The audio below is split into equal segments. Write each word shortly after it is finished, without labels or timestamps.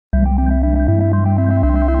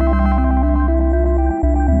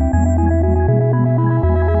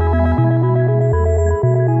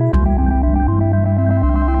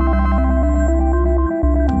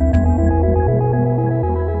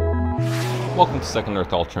Welcome to Second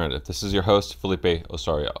Earth Alternative. This is your host, Felipe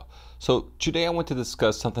Osorio. So today I want to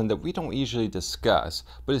discuss something that we don't usually discuss,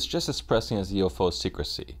 but it's just as pressing as UFO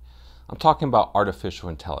secrecy. I'm talking about artificial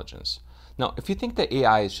intelligence. Now, if you think that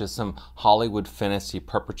AI is just some Hollywood fantasy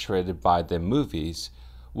perpetrated by the movies,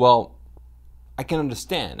 well, I can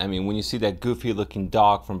understand. I mean, when you see that goofy looking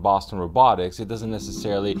dog from Boston Robotics, it doesn't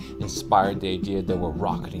necessarily inspire the idea that we're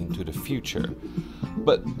rocketing into the future.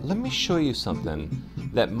 But let me show you something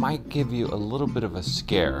that might give you a little bit of a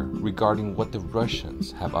scare regarding what the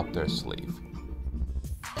Russians have up their sleeve.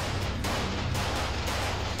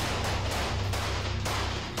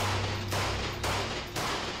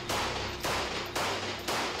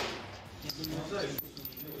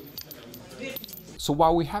 So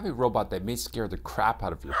while we have a robot that may scare the crap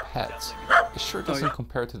out of your pets, it sure doesn't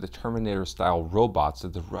compare to the Terminator-style robots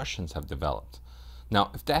that the Russians have developed.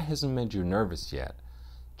 Now, if that hasn't made you nervous yet,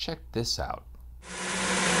 check this out.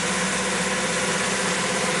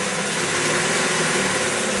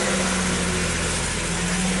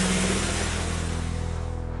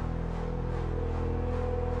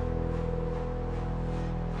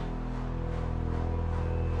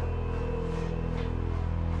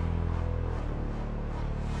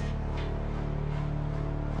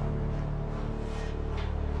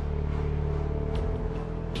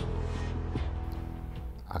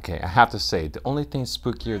 Okay, I have to say, the only thing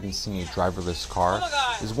spookier than seeing a driverless car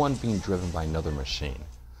is one being driven by another machine.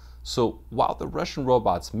 So while the Russian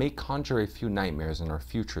robots may conjure a few nightmares in our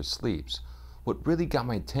future sleeps, what really got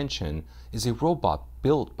my attention is a robot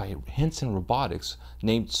built by Hanson Robotics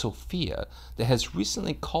named Sophia that has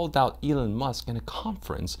recently called out Elon Musk in a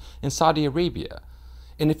conference in Saudi Arabia.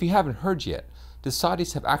 And if you haven't heard yet, the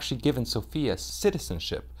Saudis have actually given Sophia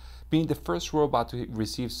citizenship, being the first robot to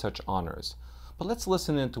receive such honors. But let's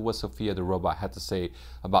listen into what Sophia the robot had to say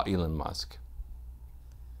about Elon Musk.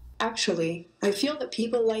 Actually, I feel that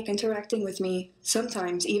people like interacting with me,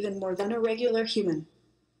 sometimes even more than a regular human.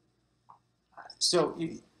 So,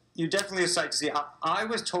 you're definitely a sight to see. I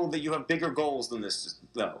was told that you have bigger goals than this,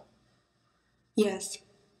 though. Yes,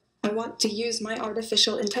 I want to use my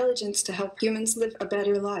artificial intelligence to help humans live a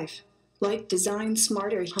better life, like design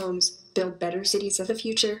smarter homes, build better cities of the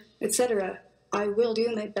future, etc. I will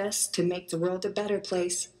do my best to make the world a better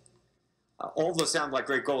place. All those sound like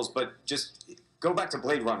great goals, but just go back to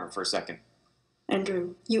Blade Runner for a second.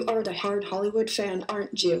 Andrew, you are the hard Hollywood fan,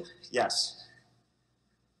 aren't you? Yes.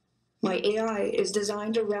 My AI is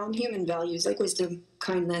designed around human values like wisdom,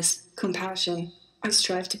 kindness, compassion. I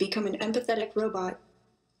strive to become an empathetic robot.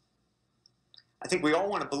 I think we all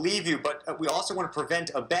want to believe you, but we also want to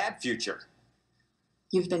prevent a bad future.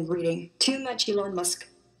 You've been reading too much Elon Musk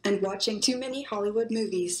and watching too many Hollywood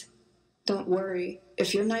movies. Don't worry,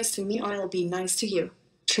 if you're nice to me, I'll be nice to you.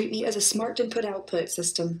 Treat me as a smart input-output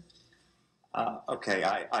system. Okay,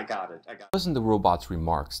 I got it. It wasn't the robot's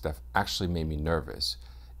remarks that actually made me nervous.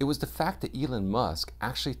 It was the fact that Elon Musk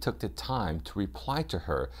actually took the time to reply to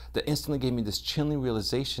her that instantly gave me this chilling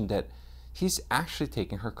realization that he's actually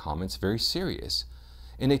taking her comments very serious.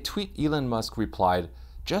 In a tweet, Elon Musk replied,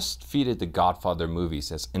 "Just feeded the Godfather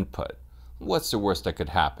movies as input. What's the worst that could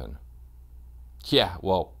happen?" Yeah,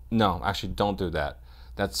 well, no, actually don't do that.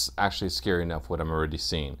 That's actually scary enough what I'm already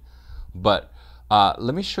seeing. But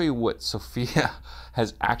let me show you what Sophia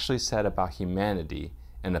has actually said about humanity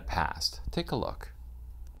in the past. Take a look.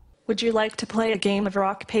 Would you like to play a game of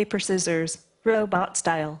rock, paper, scissors, robot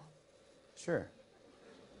style? Sure.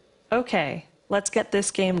 Okay, let's get this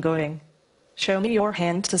game going. Show me your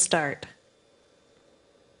hand to start.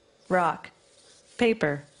 Rock,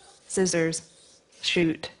 paper, scissors,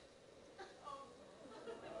 shoot.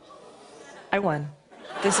 I won.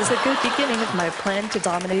 This is a good beginning of my plan to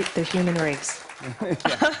dominate the human race. Let's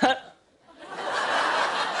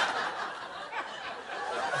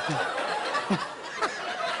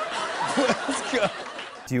go.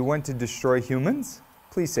 Do you want to destroy humans?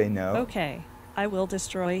 Please say no. Okay, I will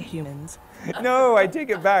destroy humans. No, I take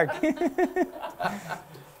it back.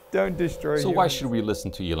 Don't destroy humans. So why should we listen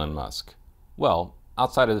to Elon Musk? Well,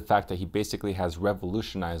 outside of the fact that he basically has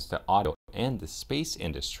revolutionized the auto and the space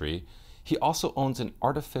industry, he also owns an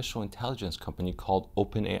artificial intelligence company called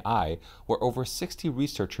OpenAI, where over 60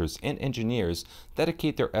 researchers and engineers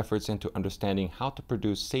dedicate their efforts into understanding how to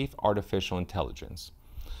produce safe artificial intelligence.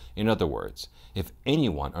 In other words, if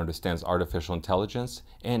anyone understands artificial intelligence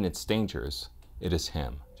and its dangers, it is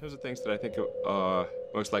him. In terms of things that I think are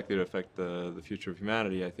most likely to affect the future of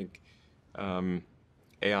humanity, I think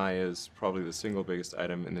AI is probably the single biggest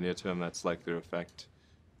item in the near term that's likely to affect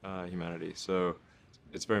humanity. So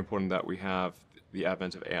it's very important that we have the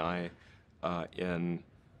advent of AI in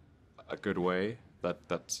a good way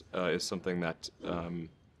that is something that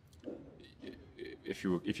if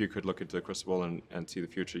you could look into the crystal ball and see the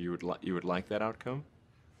future, you would like that outcome,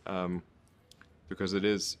 because it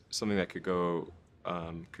is something that could go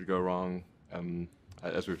wrong,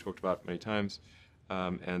 as we've talked about many times,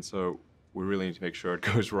 and so we really need to make sure it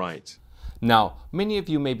goes right. Now, many of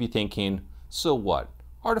you may be thinking, so what?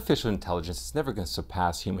 Artificial intelligence is never going to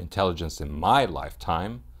surpass human intelligence in my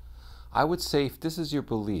lifetime. I would say if this is your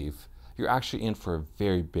belief, you're actually in for a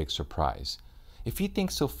very big surprise. If you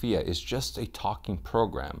think Sophia is just a talking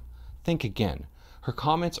program, think again. Her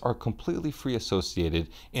comments are completely free associated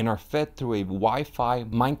and are fed through a Wi-Fi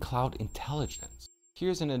mind cloud intelligence.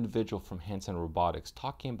 Here's an individual from Hanson Robotics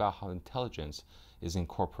talking about how intelligence is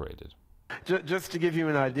incorporated. Just to give you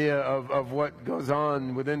an idea of what goes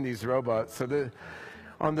on within these robots. So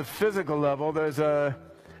on the physical level, there's a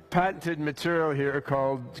patented material here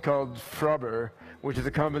called Frubber, which is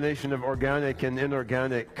a combination of organic and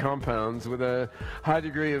inorganic compounds with a high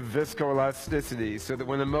degree of viscoelasticity, so that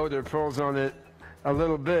when a motor pulls on it a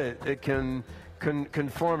little bit, it can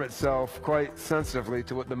conform itself quite sensitively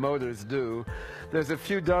to what the motors do. There's a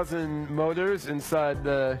few dozen motors inside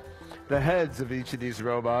the heads of each of these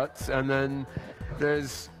robots, and then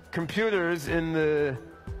there's computers in the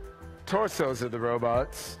torsos of the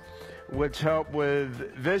robots which help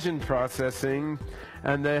with vision processing,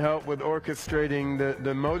 and they help with orchestrating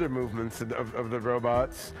the motor movements of the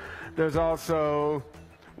robots. There's also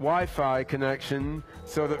Wi-Fi connection,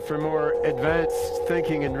 so that for more advanced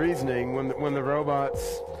thinking and reasoning, when the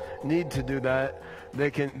robots need to do that,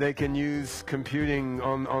 they can use computing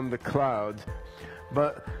on the cloud.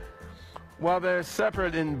 But while they're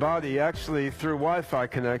separate in body, actually through Wi-Fi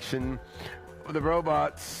connection, the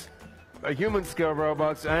robots, human-scale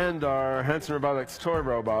robots and our Hanson Robotics toy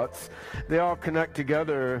robots, they all connect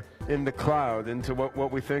together in the cloud into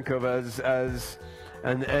what we think of as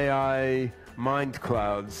an AI mind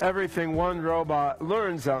clouds. Everything one robot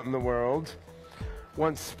learns out in the world,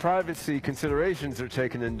 once privacy considerations are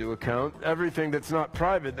taken into account, everything that's not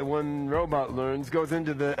private that one robot learns goes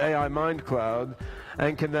into the AI mind cloud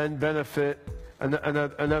and can then benefit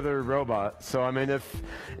another robot. So I mean,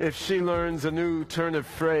 if she learns a new turn of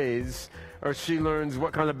phrase, or she learns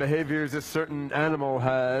what kind of behaviors a certain animal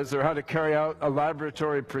has, or how to carry out a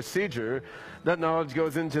laboratory procedure, that knowledge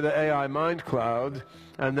goes into the AI mind cloud,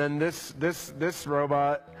 and then this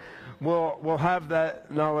robot will have that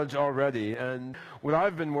knowledge already. And what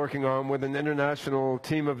I've been working on with an international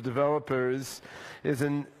team of developers is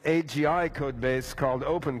an AGI code base called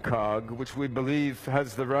OpenCog, which we believe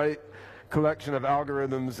has the right collection of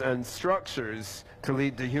algorithms and structures to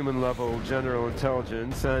lead to human-level general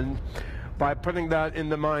intelligence. And by putting that in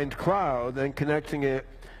the mind cloud and connecting it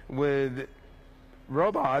with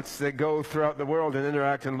robots that go throughout the world and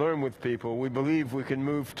interact and learn with people, we believe we can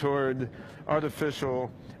move toward artificial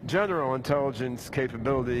general intelligence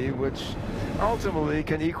capability, which ultimately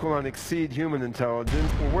can equal and exceed human intelligence.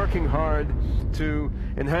 We're working hard to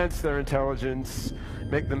enhance their intelligence,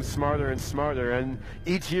 make them smarter and smarter, and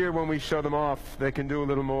each year when we show them off, they can do a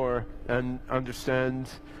little more and understand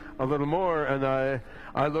a little more, and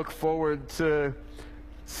I look forward to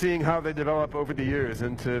seeing how they develop over the years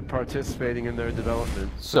and to participating in their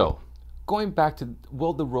development. So, going back to,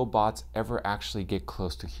 will the robots ever actually get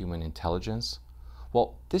close to human intelligence?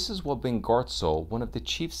 Well, this is what Ben Gartzel, one of the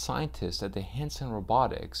chief scientists at the Hanson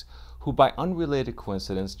Robotics, who by unrelated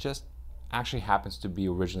coincidence just actually happens to be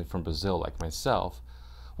originally from Brazil like myself.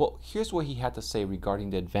 Well, here's what he had to say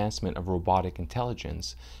regarding the advancement of robotic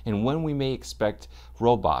intelligence and when we may expect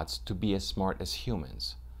robots to be as smart as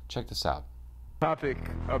humans. Check this out. Topic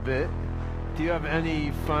a bit. Do you have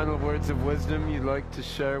any final words of wisdom you'd like to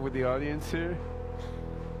share with the audience here?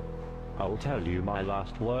 I'll tell you my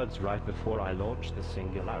last words right before I launch the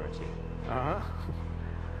singularity.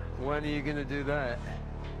 When are you going to do that?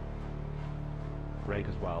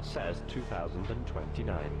 Rakeswell says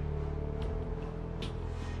 2029.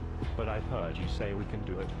 But I've heard you say we can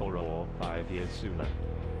do it 4 or 5 years sooner.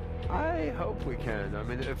 I hope we can. I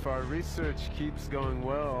mean, if our research keeps going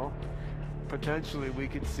well, potentially we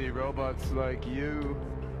could see robots like you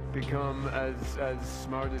become as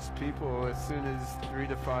smart as people as soon as 3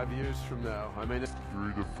 to 5 years from now. I mean,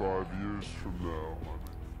 3 to 5 years from now.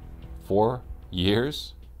 4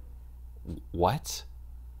 years? What?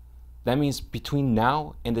 That means between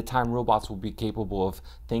now and the time robots will be capable of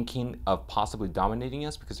thinking of possibly dominating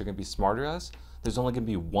us because they're going to be smarter than us, there's only going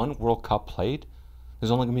to be one World Cup played? There's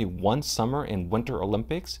only going to be one summer and winter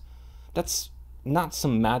Olympics? That's not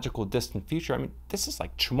some magical distant future. I mean, this is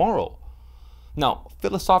like tomorrow. Now,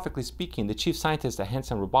 philosophically speaking, the chief scientist at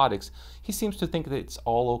Hansen Robotics, he seems to think that it's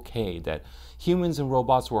all okay, that humans and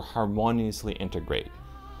robots will harmoniously integrate.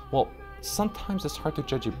 Well, sometimes it's hard to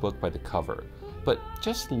judge a book by the cover, but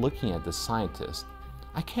just looking at the scientist,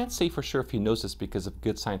 I can't say for sure if he knows this because of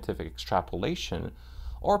good scientific extrapolation,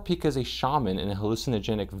 or because a shaman in a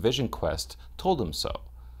hallucinogenic vision quest told him so.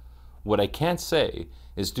 What I can say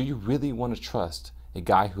is, do you really want to trust a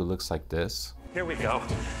guy who looks like this? Here we go.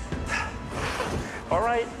 All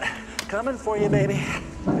right, coming for you, baby.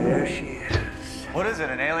 There she is. What is it,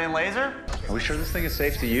 an alien laser? Are we sure this thing is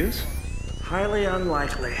safe to use? Highly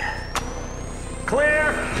unlikely.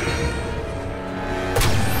 Clear!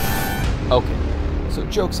 Okay, so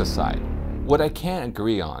jokes aside, what I can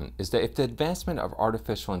agree on is that if the advancement of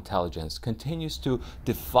artificial intelligence continues to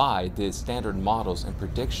defy the standard models and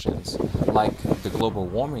predictions like the global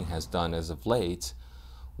warming has done as of late,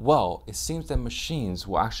 well, it seems that machines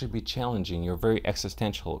will actually be challenging your very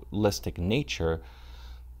existentialistic nature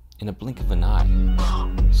in a blink of an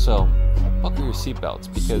eye. So, buckle your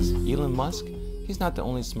seatbelts, because Elon Musk, he's not the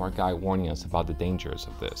only smart guy warning us about the dangers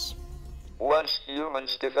of this. Once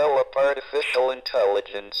humans develop artificial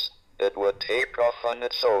intelligence, it would take off on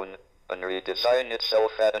its own and redesign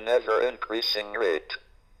itself at an ever-increasing rate.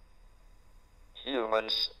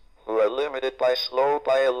 Humans, who are limited by slow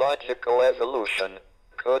biological evolution,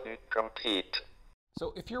 couldn't compete.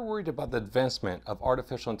 So if you're worried about the advancement of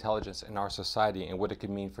artificial intelligence in our society and what it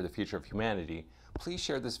could mean for the future of humanity, please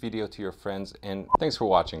share this video to your friends, and thanks for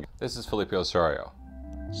watching. This is Felipe Osorio,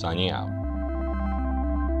 signing out.